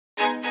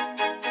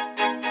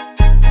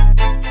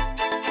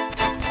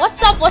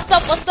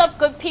up,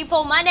 good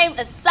people? My name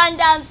is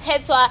Sundown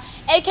Tetwa,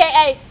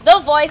 aka The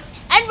Voice,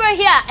 and we're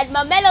here at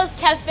Mamelo's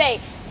Cafe.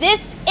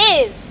 This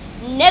is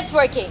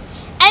networking,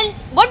 and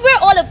what we're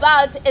all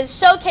about is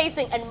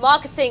showcasing and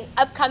marketing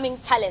upcoming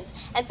talents.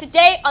 And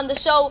today on the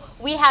show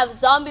we have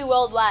Zombie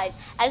Worldwide,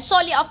 and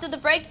shortly after the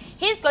break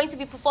he's going to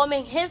be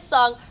performing his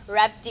song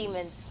Rap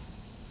Demons.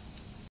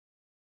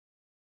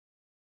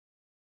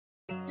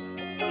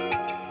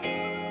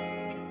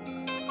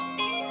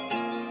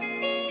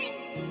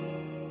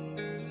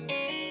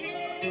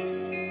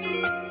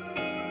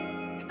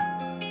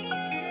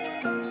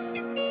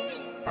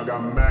 I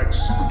got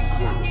Max in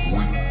the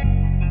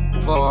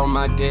front. For all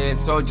my dead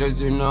soldiers,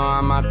 you know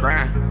I'm a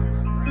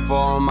grind. For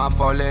all my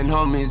fallen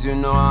homies, you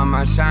know I'm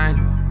a shine.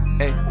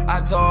 Hey, I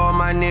told all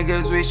my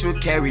niggas we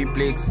should carry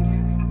blicks.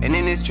 And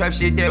in this trap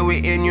shit that we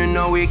in, you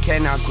know we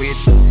cannot quit.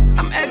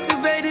 I'm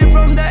activated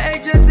from the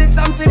age of 6,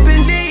 I'm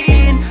sipping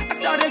lean. I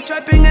started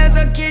trapping as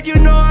a kid, you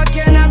know I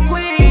cannot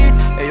quit.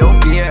 Hey, yo,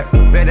 Pierre,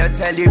 better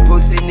tell you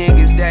pussy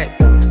niggas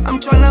that I'm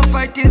tryna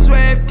fight these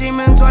rap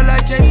demons while I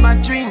chase my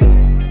dreams.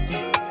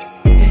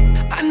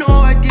 I know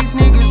what these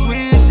niggas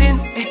wishing.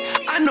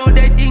 I know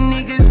that these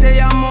niggas say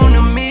I'm on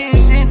a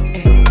mission.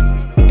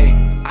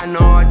 I know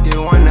what they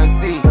wanna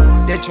see.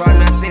 They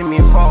tryna see me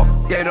fall.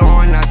 They don't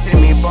wanna see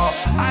me fall.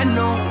 I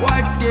know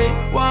what they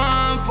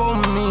want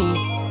from me.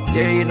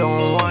 They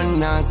don't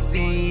wanna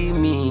see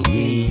me.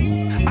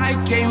 I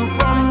came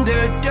from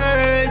the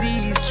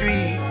dirty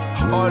street.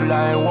 All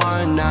I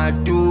wanna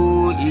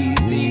do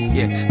is eat,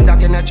 yeah.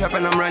 Stuck in the trap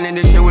and I'm running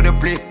this shit with a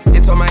blick.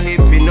 It's on my hip,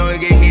 you know it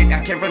get hit.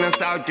 I came from the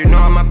south, you know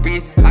I'm a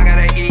beast. I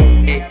gotta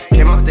eat, eh.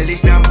 Came off the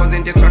leash, now I'm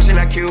causing destruction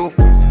like you.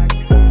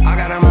 I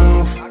gotta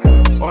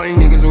move, all these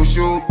niggas will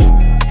shoot.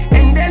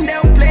 And then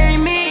they'll play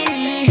me.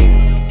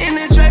 In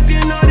the trap, you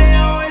know they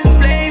always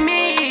play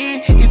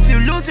me. If you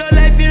lose your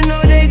life, you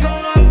know they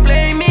gonna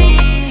play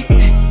me.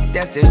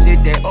 That's the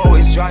shit that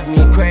always drive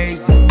me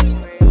crazy.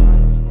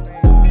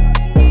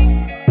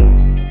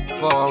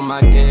 For all my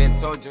dead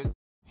soldiers.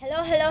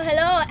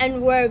 Hello,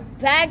 and we're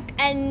back.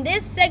 And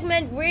this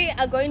segment we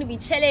are going to be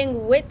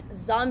chilling with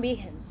Zombie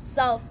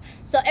himself.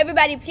 So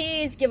everybody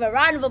please give a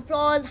round of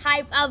applause.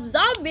 Hype up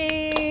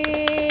Zombie.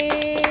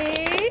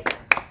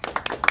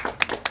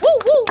 Woo,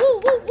 woo, woo,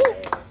 woo, woo.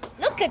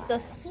 Look at the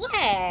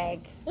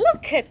swag.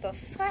 Look at the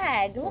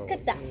swag. Look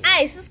at the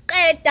ice. It's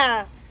great.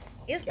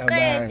 It's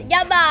great.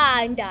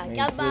 Yabanda.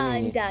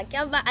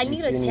 I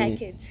need a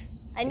jacket.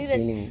 I'm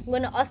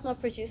gonna ask my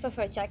producer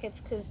for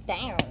jackets, cause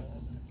damn.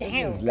 This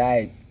is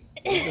light.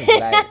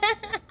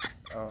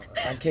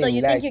 So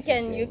you think you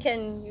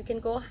can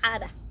go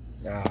harder?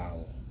 No.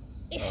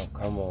 Oh,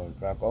 come on,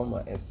 bro. Go on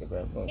my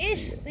Instagram.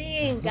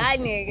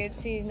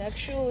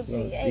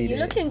 Hey, you're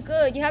looking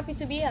good. You happy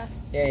to be here?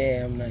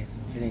 Yeah, I'm nice.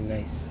 I'm feeling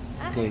nice.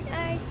 It's good.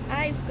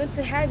 It's good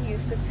to have you.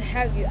 It's good to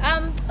have you.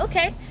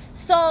 Okay.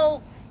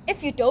 So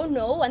if you don't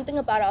know, one thing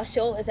about our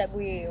show is that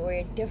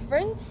we're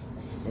different.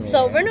 Yeah.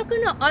 So we're not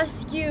gonna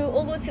ask you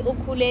ukuthi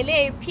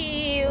ukhulele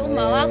phi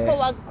uma wakho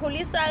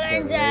wakhulisa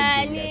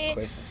kanjani.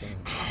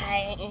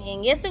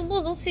 Ngeke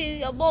sikubuza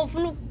ukuthi yabo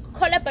ufuna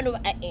ukukholabha no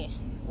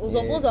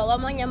uzobuzwa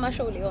kwamanye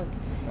amashow leyo nto.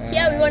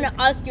 Here we want to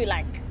ask you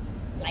like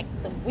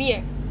the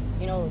weird,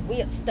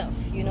 weird stuff,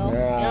 you know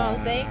what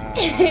I'm saying?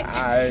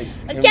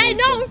 Okay,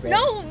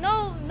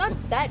 no, not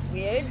that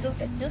weird,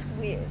 just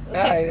weird.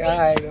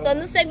 Okay. So in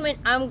this segment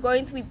I'm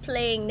going to be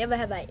playing Never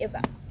Have I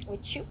Ever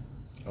with you.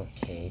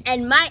 Okay.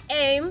 And my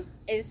aim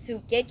is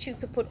to get you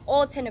to put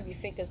all 10 of your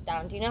fingers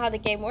down. Do you know how the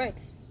game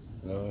works?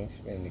 No,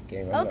 explain the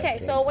game. Okay,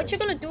 so what you're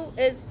going to do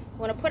is you're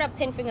going to put up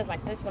 10 fingers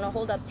like this. You're going to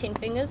hold up 10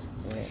 fingers.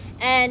 Yeah.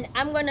 And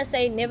I'm going to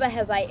say, never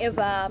have I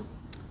ever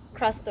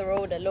crossed the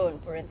road alone,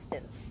 for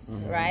instance.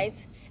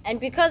 Right? And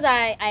because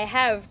I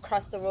have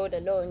crossed the road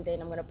alone,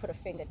 then I'm going to put a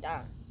finger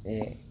down.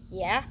 Yeah.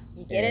 Yeah?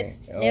 You get it?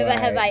 Never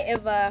have I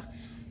ever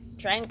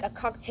drank a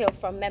cocktail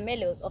from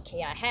Mamelo's.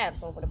 Okay, I have,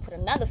 so I'm gonna put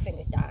another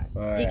finger down.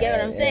 Do you get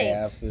what I'm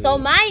saying? So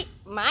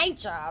my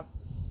job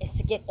is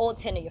to get all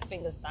 10 of your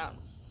fingers down.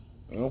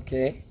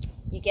 Okay.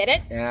 You get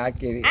it? Yeah, I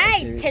get it.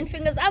 Alright, 10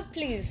 fingers up,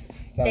 please.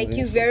 Thank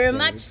you very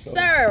much,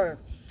 sir.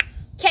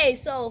 Okay,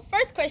 so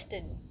first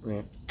question.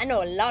 I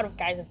know a lot of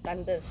guys have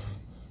done this.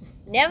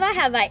 Never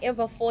have I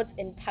ever fought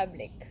in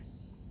public.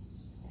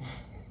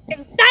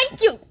 Thank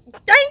you.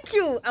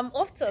 I'm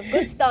off to a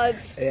good start.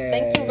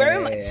 Thank you very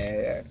much.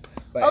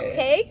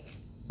 Okay.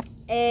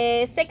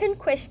 Second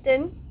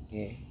question.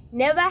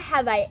 Never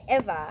have I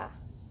ever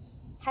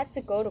had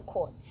to go to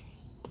court.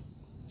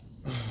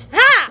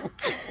 Ha!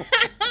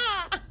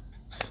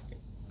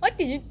 What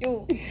did you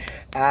do?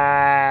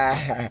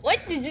 What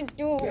did you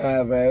do?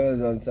 But it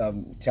was on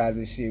some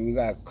childish shit. We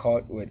got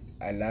caught with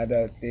a lot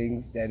of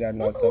things that are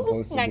not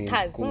supposed to be in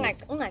school.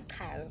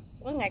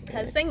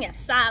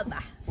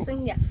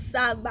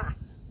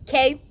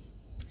 Okay.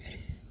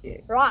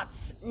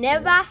 Rots.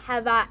 Never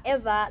have I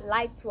ever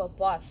lied to a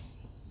boss.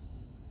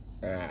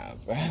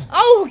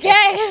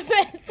 Okay.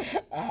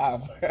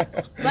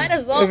 Might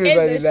as well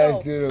Everybody end the lies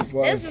show. to the boss.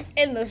 Let's just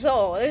end the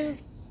show. Let's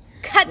just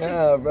cut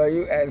it. Bro,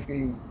 you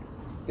asking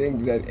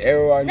things that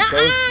everyone goes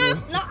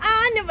through. No,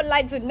 I never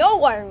lied to no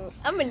one.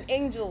 I'm an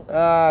angel.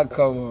 Ah,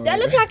 come on. Do I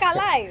look like I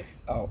lie?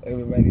 Oh,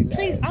 everybody lies.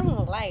 Please, I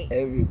don't lie.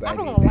 Everybody I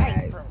don't lie,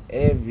 lies. bro.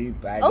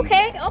 Everybody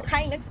Okay, lies.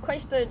 okay, next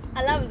question.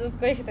 I love this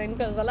question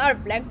because a lot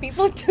of black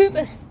people do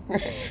this.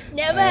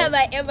 Never have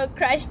I ever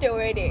crashed a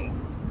wedding.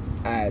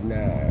 Ah,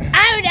 nah.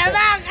 I never.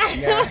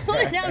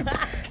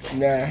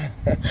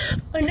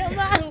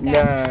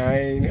 Nah, I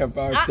ain't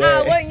about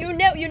that. Well,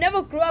 you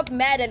never grew up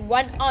mad at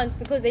one aunt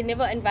because they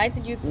never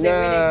invited you to their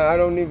wedding. Nah, I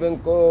don't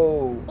even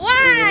go.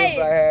 Why? Even if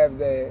I have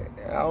that,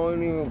 I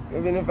won't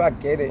even if I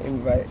get an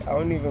invite, I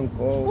don't even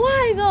go.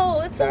 Why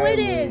though? It's a Time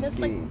wedding. It's like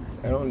wasting.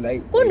 I don't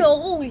like who weddings.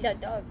 knows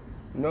that dog?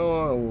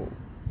 No,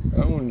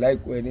 I don't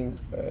like weddings.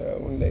 I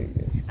don't like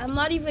it. I'm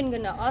not even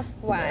gonna ask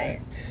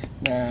why.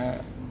 Nah.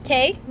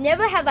 Okay.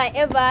 Never have I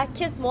ever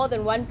kissed more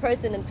than one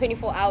person in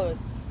 24 hours.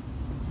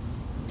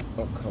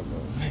 Oh, come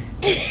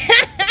on.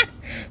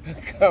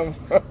 Come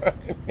on.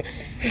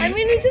 I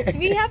mean,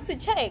 we have to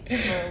check.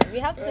 Bro. We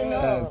have to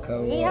know.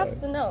 come We on. have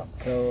to know.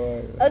 Come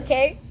on.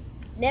 Okay.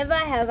 Never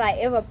have I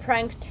ever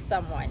pranked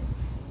someone.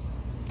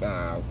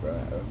 Nah, bro.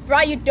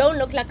 Bro, you don't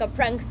look like a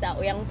prankster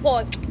or young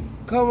pork.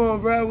 Come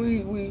on, bro. We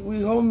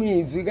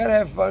homies. We gotta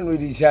have fun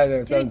with each other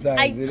Dude, sometimes.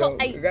 I We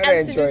gotta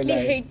enjoy absolutely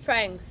life. hate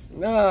pranks.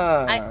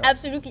 Nah. I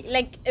absolutely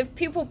like if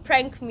people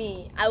prank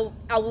me, I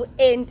will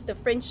end the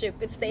friendship.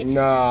 It's the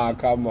Nah,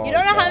 come on. You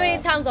don't know how bruh.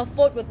 many times I've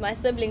fought with my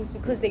siblings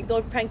because they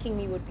thought pranking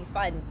me would be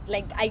fun.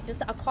 Like I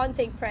can't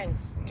take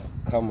pranks.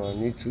 Come on,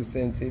 you're too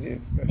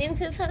sensitive. Bro. Thank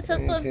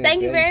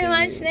you Too very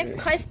much. sensitive.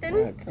 Next question.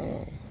 Nah,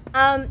 come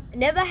on.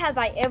 Never have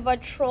I ever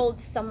trolled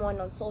someone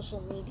on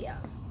social media.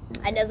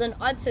 And as an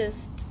artist,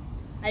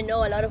 I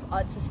know a lot of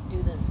artists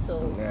do this. So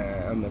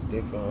Nah, I'm a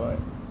different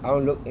one. I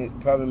don't look. The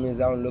problem is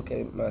I don't look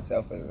at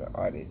myself as an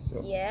artist.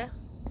 So yeah,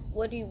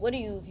 what do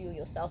you view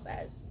yourself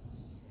as?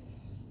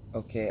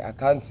 okay, I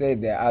can't say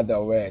the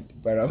other word,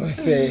 but I'm gonna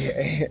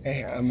say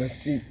I'm a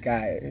street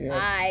guy. You know?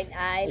 I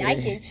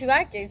get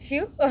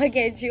you. I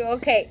get you.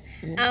 Okay.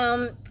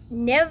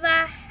 Never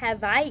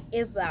have I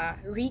ever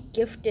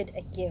re-gifted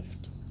a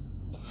gift.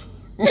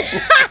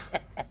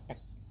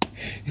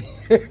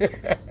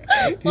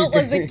 What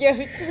was the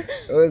gift?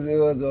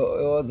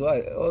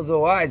 It was a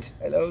watch.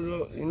 And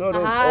you know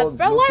those old.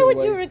 Bro, why looking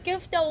would you watch-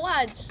 re-gift a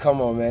watch?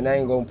 Come on, man. I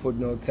ain't gonna put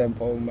no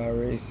tempo on my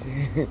wrist.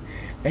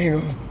 I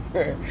ain't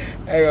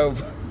gonna.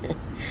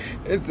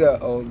 It's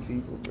old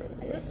people, bro.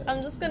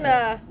 I'm just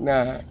gonna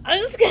Nah. I'm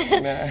just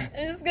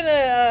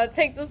gonna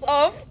take this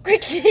off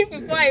quickly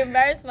before I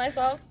embarrass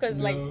myself because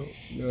No.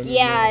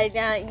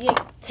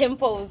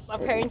 tempos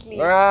apparently.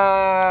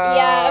 Ah,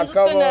 Yeah, I'm just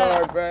come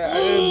gonna- on, bro. I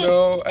didn't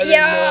know.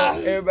 Yeah.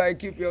 Everybody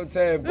keep your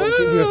tempo. Keep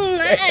your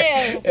tempo.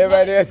 Aye.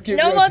 Everybody else keep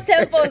No your more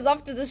tempo. tempos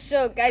after the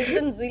show, guys.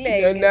 You're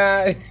Sinzwile,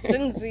 not.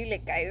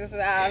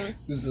 guys.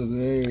 This was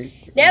very.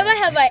 Never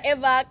have I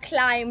ever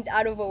climbed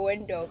out of a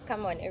window.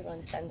 Come on,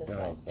 everyone, stand this No,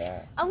 one. bro.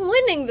 I'm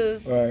winning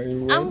this.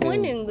 You're I'm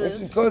winning this.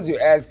 It's because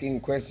you're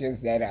asking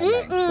questions that are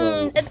like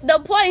so. The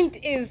point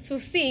is to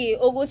see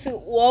Ogutu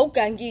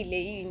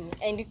Wokangile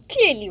and you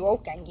clearly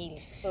Wokangile.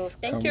 So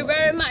thank Come you on.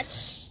 very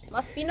much.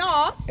 Must be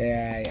nice.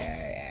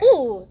 Yeah.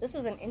 Ooh, this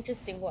is an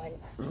interesting one.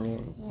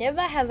 Mm.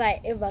 Never have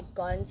I ever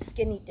gone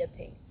skinny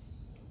dipping.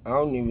 I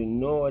don't even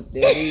know what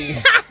that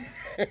is.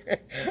 I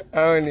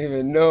don't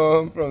even know.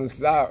 I'm from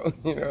South.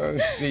 You know, I'm a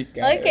street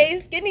guy.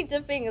 Okay, skinny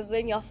dipping is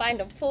when you'll find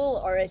a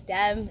pool or a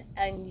dam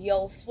and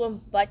you'll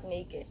swim butt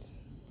naked.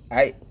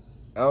 I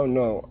don't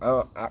know.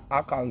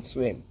 I can't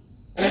swim.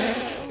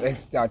 Let's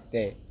start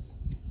there.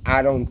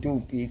 I don't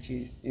do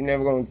beaches. You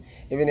never gonna,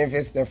 even if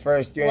it's the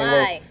first, you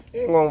Why?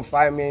 ain't gonna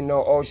find me in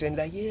no ocean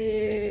like,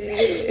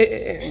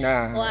 yeah.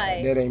 Nah,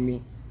 Why? that ain't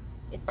me.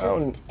 It I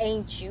don't- just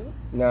ain't you.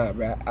 Nah,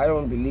 bruh. I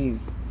don't believe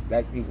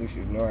black people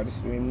should know how to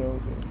swim, no.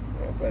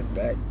 But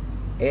like,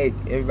 hey,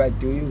 everybody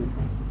do you.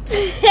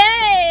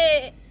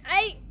 Hey!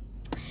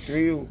 Do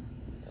you.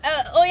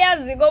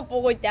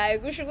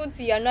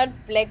 You're not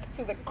black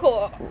to the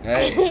core.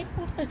 Hey.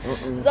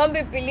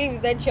 Zombie believes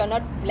that you're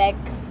not black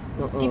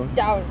deep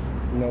down.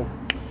 No.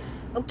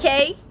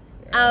 Okay.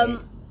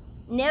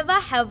 Never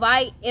have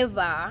I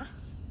ever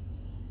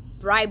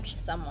bribed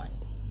someone.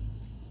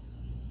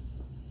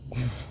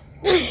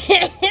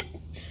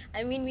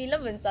 I mean, we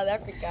live in South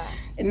Africa.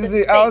 It's You a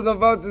see, thing. I was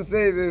about to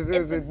say this.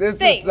 It's a This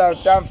thing. is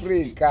South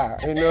Africa.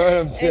 You know what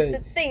I'm It's saying? a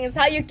thing. It's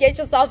how you get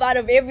yourself out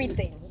of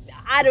everything.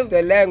 Out of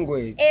The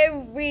language.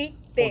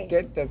 everything.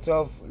 Forget the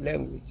 12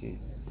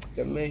 languages. It's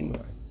the main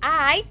one.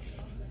 Alright.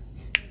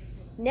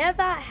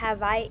 Never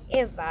have I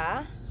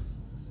ever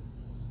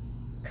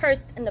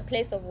cursed in the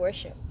place of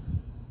worship.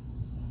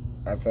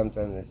 I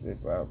sometimes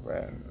slip out,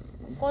 bro.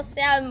 What was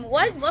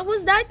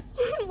that?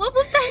 What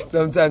was that?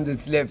 Sometimes it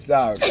slips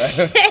out.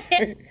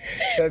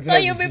 Bro. So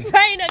you'll be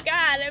praying to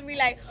God and be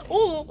like,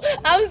 "Ooh,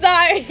 I'm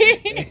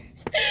sorry,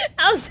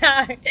 I'm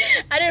sorry.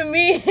 I didn't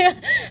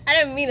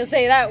mean to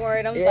say that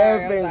word. I'm It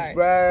sorry. I'm happens, sorry."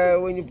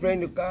 bro. When you pray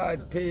to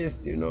God,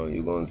 pissed, you know,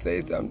 you're gonna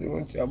say something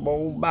when you're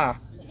boba.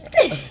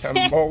 I'm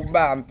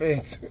boba, I'm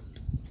pissed.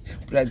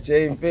 But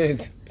I'm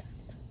pissed.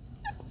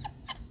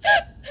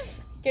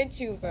 get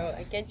you, bro.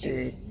 I get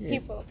you. Yeah.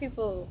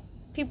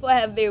 People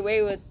have their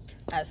way with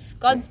us.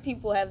 God's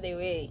people have their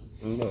way.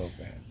 No,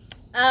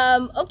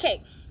 man.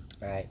 Okay.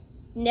 Right.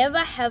 Never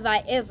have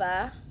I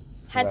ever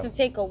had Well. to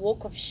take a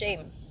walk of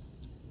shame.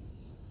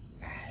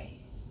 Aye.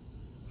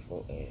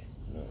 For air.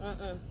 No.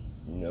 Mm-mm.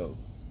 No.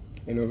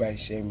 Ain't nobody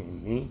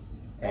shaming me.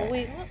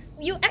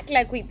 You act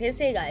like we pese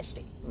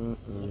gashi.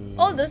 Mm-mm.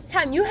 All this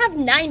time, you have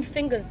 9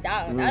 fingers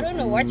down. I don't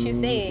know what you're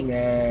saying.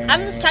 Nah. I'm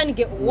just trying to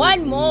get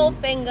one more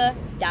finger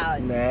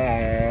down.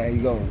 Nah,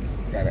 you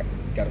gotta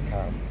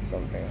come with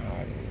something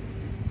hard.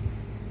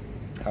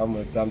 Come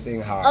with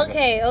something hard.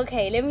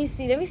 Okay. Let me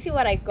see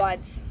what I got.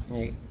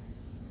 Yeah.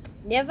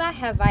 Never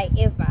have I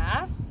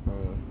ever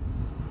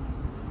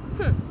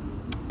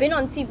been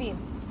on TV.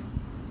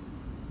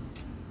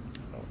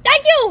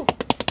 Thank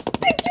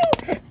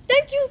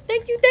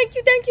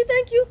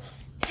you.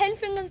 10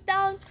 fingers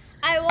down.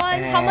 I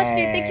won. How much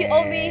do you think you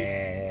owe me?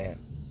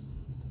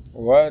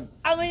 What?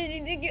 How much do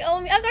you think you owe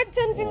me? I got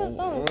 10 fingers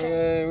down.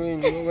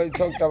 Nobody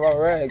talked about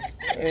rags.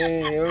 We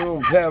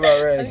don't play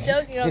about rags.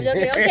 I'm joking.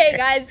 Okay,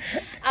 guys.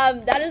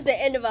 That is the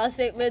end of our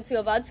segment. We're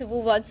about to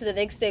move on to the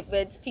next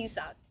segment. Peace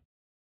out.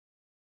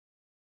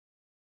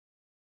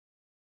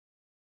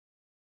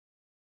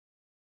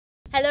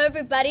 Hello,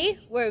 everybody.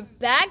 We're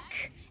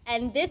back.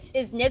 And this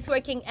is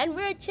Networking. And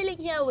we're chilling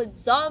here with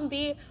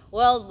Zombie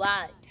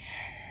Worldwide.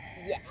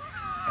 Yeah.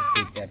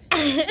 I think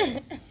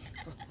that's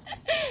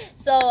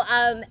So,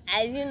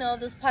 as you know,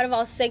 this part of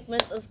our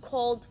segment is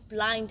called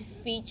Blind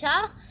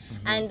Feature.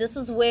 And this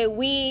is where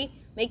we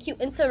make you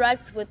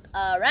interact with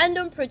a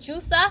random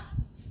producer.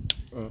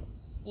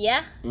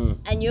 Yeah?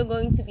 And you're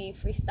going to be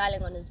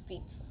freestyling on his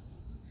beat.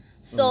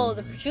 So,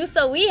 the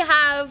producer we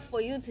have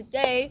for you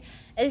today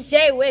is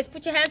Jay West.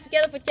 Put your hands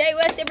together for Jay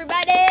West,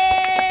 everybody!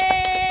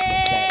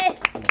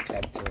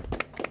 clap too.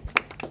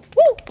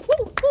 Woo!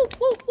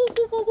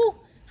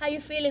 How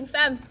you feeling,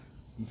 fam?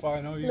 I'm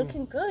fine, how are you?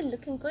 Looking good,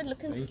 looking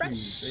Thank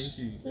fresh.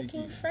 you.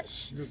 Looking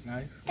fresh. You look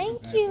nice.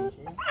 Thank Nice you. also.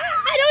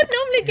 I don't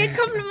normally get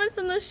compliments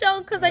on the show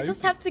because I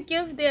just have to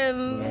give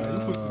them. Yeah, you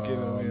put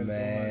together, Oh,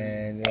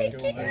 man.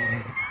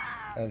 man.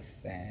 That's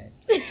sad.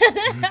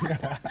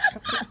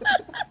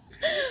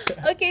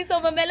 Okay, so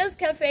Mamela's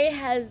Cafe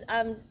has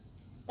done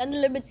the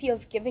liberty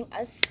of giving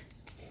us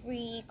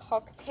free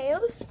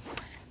cocktails.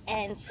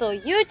 And so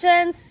you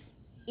gents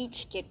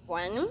each get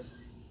one.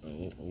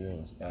 You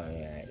don't start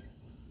right.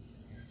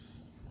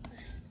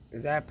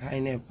 Is that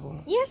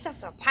pineapple? Yes,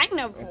 that's a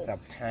pineapple. It's a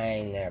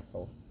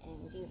pineapple.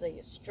 And these are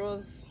your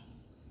straws.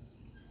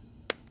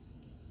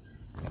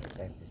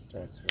 That is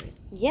starts with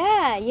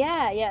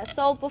Yeah.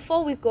 So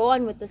before we go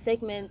on with the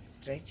segment,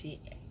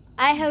 stretchy.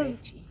 I have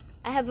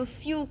a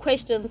few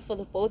questions for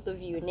the both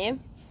of you, ne?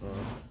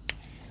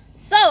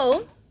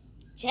 So,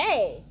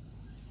 Jay,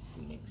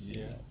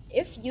 Yeah.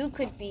 if you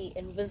could be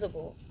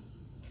invisible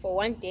for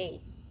one day,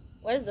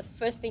 what is the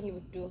first thing you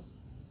would do?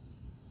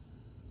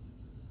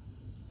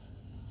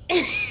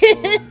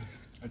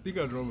 I think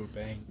I'd rob a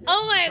bank.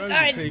 Oh my Probably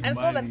God, take I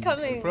saw that money.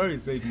 coming. I'd probably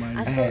take money.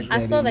 I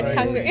saw that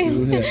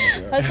coming.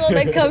 I saw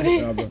that Yeah,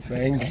 coming. but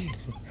thank you.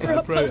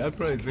 I'd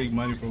probably take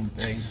money from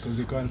banks because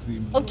they can't see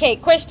me. Okay,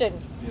 question.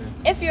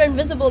 Yeah. If you're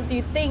invisible, do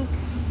you think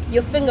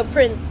your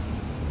fingerprints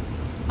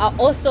are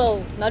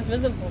also not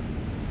visible?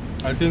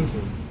 I think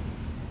so.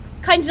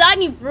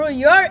 Kanjani, bro,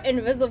 you're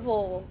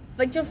invisible,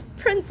 but your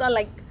prints are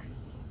like.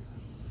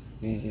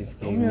 You just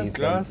gave Don't me we have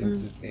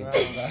something to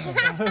glasses?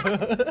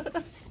 think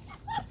about.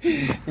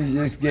 You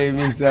just gave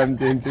me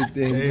something to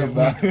think Hey,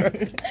 about.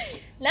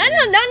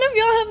 None of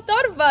y'all have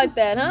thought about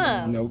that,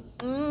 huh? Nope.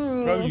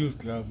 Probably use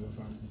gloves or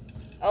something.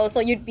 Oh, so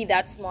you'd be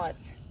that smart.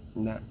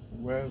 Nah.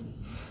 Well,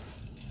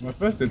 my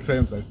first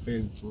attempts I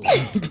failed, so.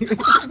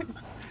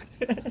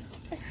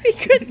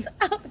 Secret's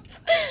out.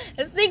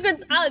 The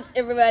secret's out,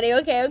 everybody.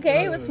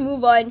 Okay, let's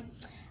move on.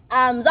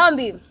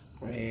 Zombie,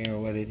 Yeah,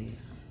 what it is.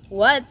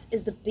 what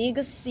is the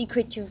biggest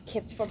secret you've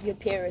kept from your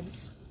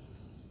parents?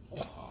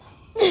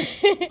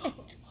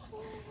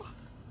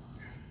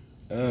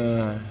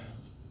 I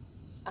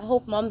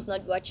hope mom's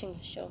not watching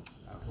the show.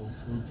 I hope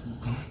so too.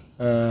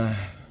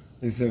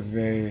 It's a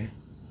very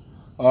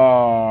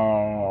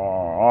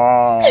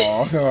no.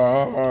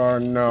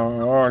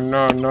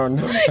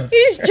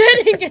 He's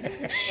dreading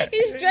it.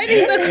 He's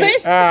dreading the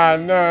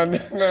question. No.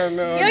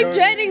 You're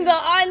dreading the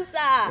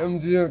answer. I'm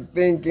just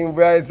thinking,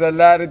 bro, it's a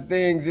lot of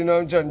things, you know,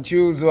 I'm trying to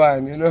choose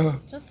one, you know.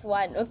 Just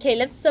one. Okay,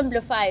 let's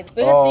simplify it.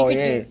 Biggest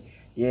secret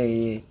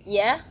yeah.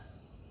 Yeah?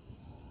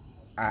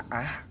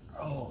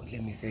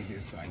 Let me say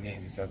this one. Yeah,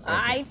 this one's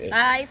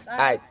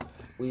Aight.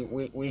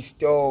 We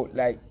stole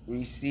like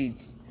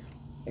receipts,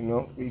 you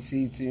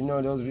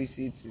know, those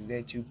receipts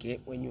that you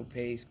get when you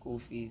pay school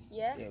fees.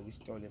 Yeah. Yeah, we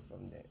stole it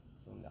from the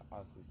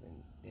office and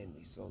then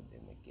we sold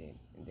them again,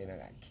 and then I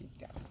got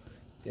kicked out.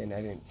 Then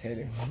I didn't tell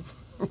them.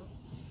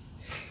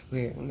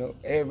 Well, you know,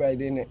 everybody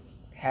didn't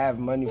have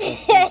money for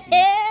school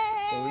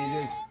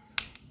fees,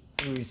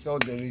 so we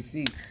sold the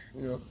receipt,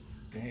 you know.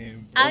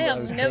 Damn. I I have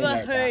was never paying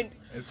like heard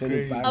That's 20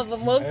 crazy. bucks. of a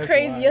more That's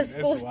crazier why-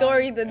 school that's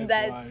story why- than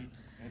that's that. why.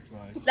 That's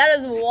why. That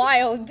is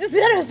wild.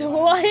 That is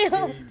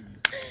wild.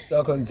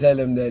 So I can tell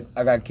him that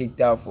I got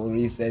kicked out for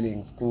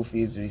reselling school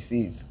fees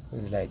receipts.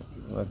 It was like,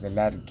 there was a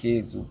lot of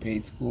kids who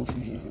paid school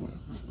fees and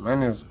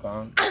money was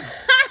gone.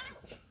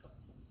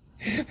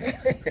 I'm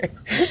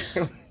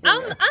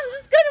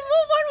just gonna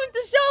move on with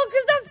the show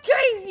because that's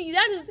crazy.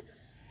 That is.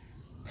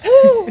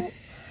 Whew.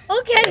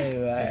 Okay.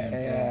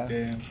 Yeah.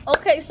 Damn.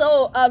 Okay.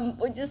 So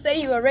would you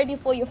say you are ready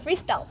for your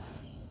freestyle?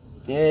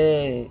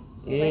 Yeah.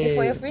 Ready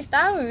for your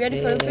freestyle? Are you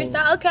ready for the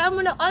freestyle? Okay. I'm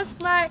gonna ask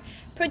my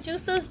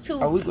producers to.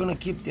 Are we gonna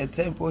keep the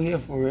tempo here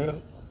for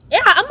real? Yeah,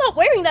 I'm not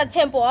wearing that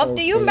tempo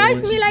after you Okay,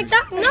 embarrass me like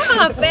that.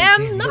 Nah,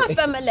 fam. Nah,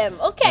 fam, LM.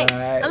 Okay.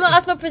 Alright. I'm gonna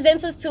ask my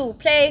presenters to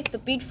play the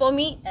beat for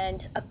me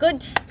and a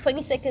good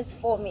 20 seconds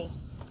for me.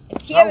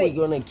 Let's How hear are we it.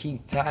 gonna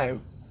keep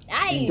time?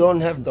 Aye. You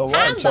don't have the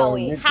watch on.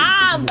 You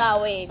can-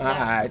 Hambawin.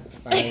 Alright,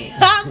 fine.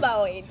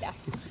 Hambawin.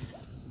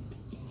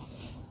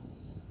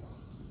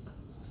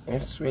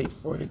 Let's wait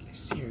for it.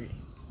 Let's hear it.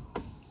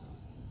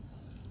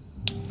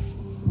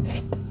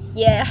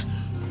 Yeah.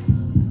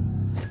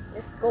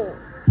 Let's go.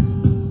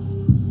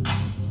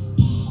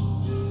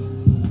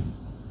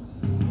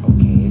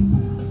 Okay.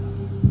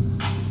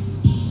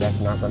 That's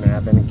not gonna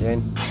happen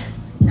again.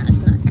 No, it's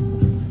not.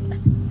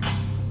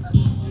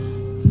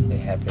 It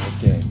happened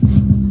again.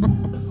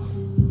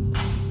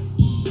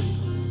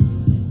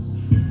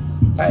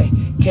 I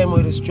came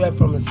with a strap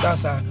from the south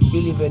side.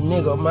 We leave a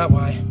nigga on my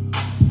wife.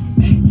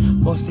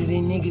 Most of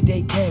these niggas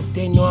they cap,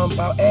 they know I'm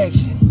about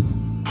action.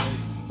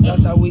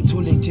 Southside we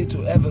too legit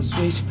to ever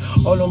switch.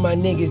 All of my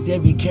niggas they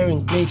be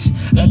carrying bricks.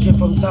 I came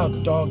from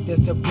South, dog,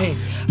 that's the pig.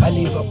 I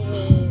leave up.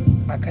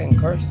 I can't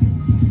curse.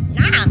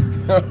 Nah.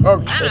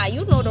 Okay. Nah,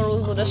 you know the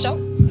rules of the show.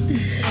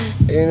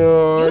 You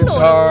know, You it's know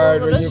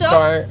hard the when rules you of the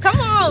show. can't. Come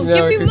on, You know,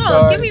 give me it's more.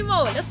 hard. Give me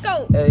more. Let's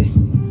go. Hey,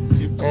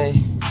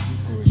 hey.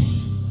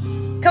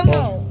 Come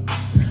on.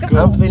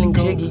 I'm feeling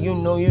jiggy, you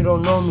know you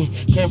don't know me.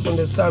 Came from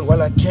the south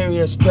while I carry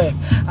a strap.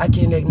 I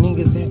can't let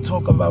niggas they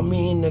talk about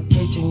me in the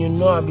kitchen, you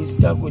know I be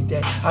stuck with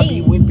that. I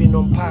be whipping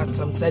on pots,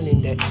 I'm selling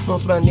that.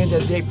 Most my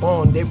niggas they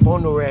born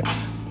to rap.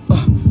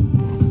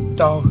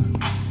 Dog.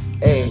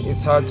 Hey,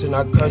 it's hard to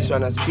not curse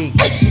when I speak.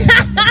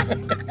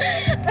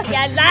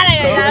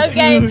 Yeah,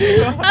 okay.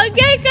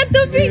 Okay, cut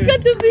the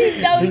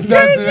beat. That was It's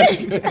hard to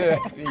crazy. not curse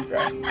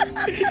when I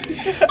speak,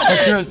 right? I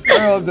curse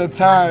all the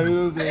time, you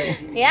know what I'm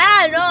saying?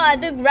 Yeah, no, I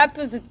think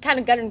rappers have kind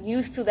of gotten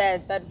used to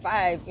that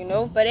vibe, you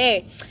know. But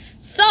hey,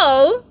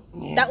 so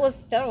that was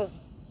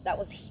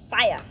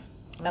fire.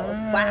 That was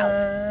wild.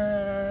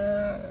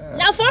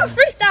 Now for a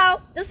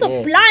freestyle, this is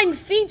a blind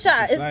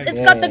feature.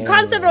 It's got the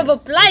concept of a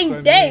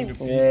blind date.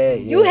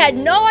 You had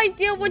no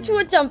idea what you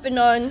were jumping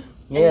on,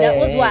 and that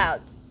was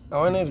wild. I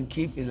wanted to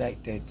keep it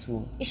like that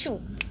too. Issue.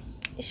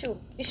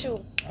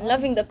 I'm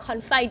loving the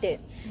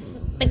confidence.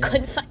 The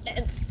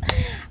confidence.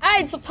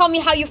 Alright, so tell me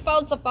how you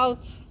felt about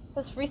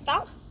this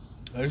freestyle.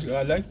 I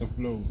like the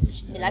flow.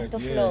 You like the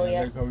flow,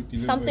 yeah. I like how it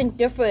delivered. Something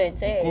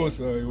different, eh? Of course,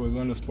 it was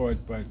on the spot,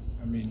 but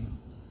I mean,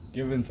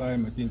 given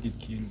time, I think it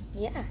killed.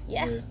 Yeah.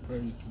 Very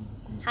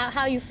true.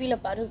 How you feel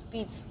about his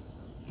beats?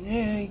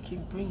 Yeah, he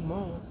can bring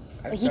more.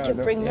 He can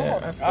bring more.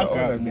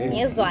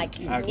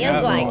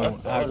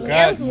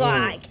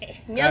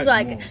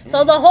 Yes,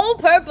 So the whole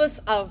purpose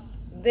of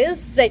this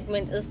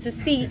segment is to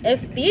see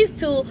if these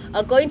two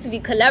are going to be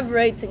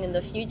collaborating in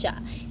the future.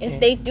 If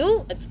they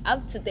do, it's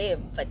up to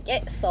them. But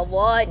yeah, so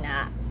why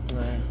not?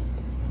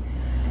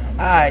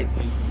 Alright.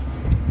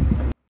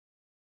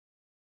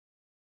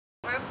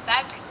 We're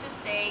back to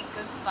say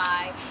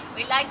goodbye.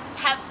 We'd like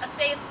to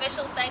say a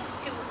special thanks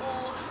to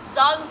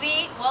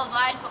Zombie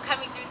Worldwide for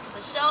coming through to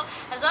the show,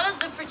 as well as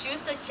the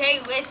producer Jay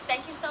West.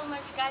 Thank you so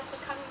much, guys, for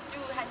coming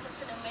through. We had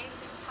such an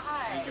amazing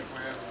time.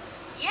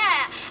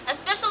 Yeah, a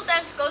special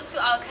thanks goes to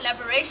our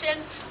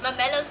collaborations,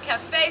 Mamelo's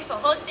Cafe for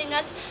hosting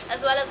us,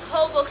 as well as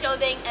Hobo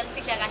Clothing and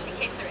Siklagashi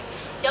Catering.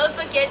 Don't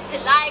forget to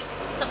like,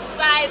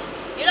 subscribe,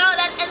 you know,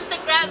 that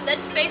Instagram, that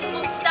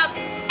Facebook stuff,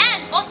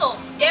 and also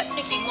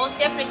most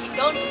definitely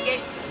don't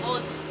forget to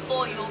vote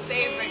for your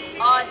favorite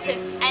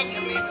artist and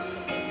your favorite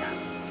presenter.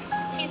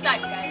 Peace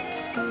out, guys.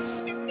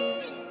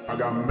 I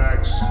got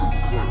Max in the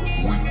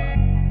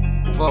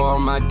cut. For all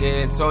my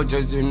dead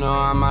soldiers, you know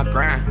I'm a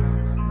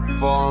grind.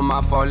 For all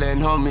my fallen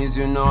homies,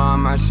 you know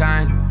I'm a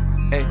shine.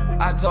 Hey,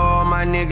 I told all my niggas.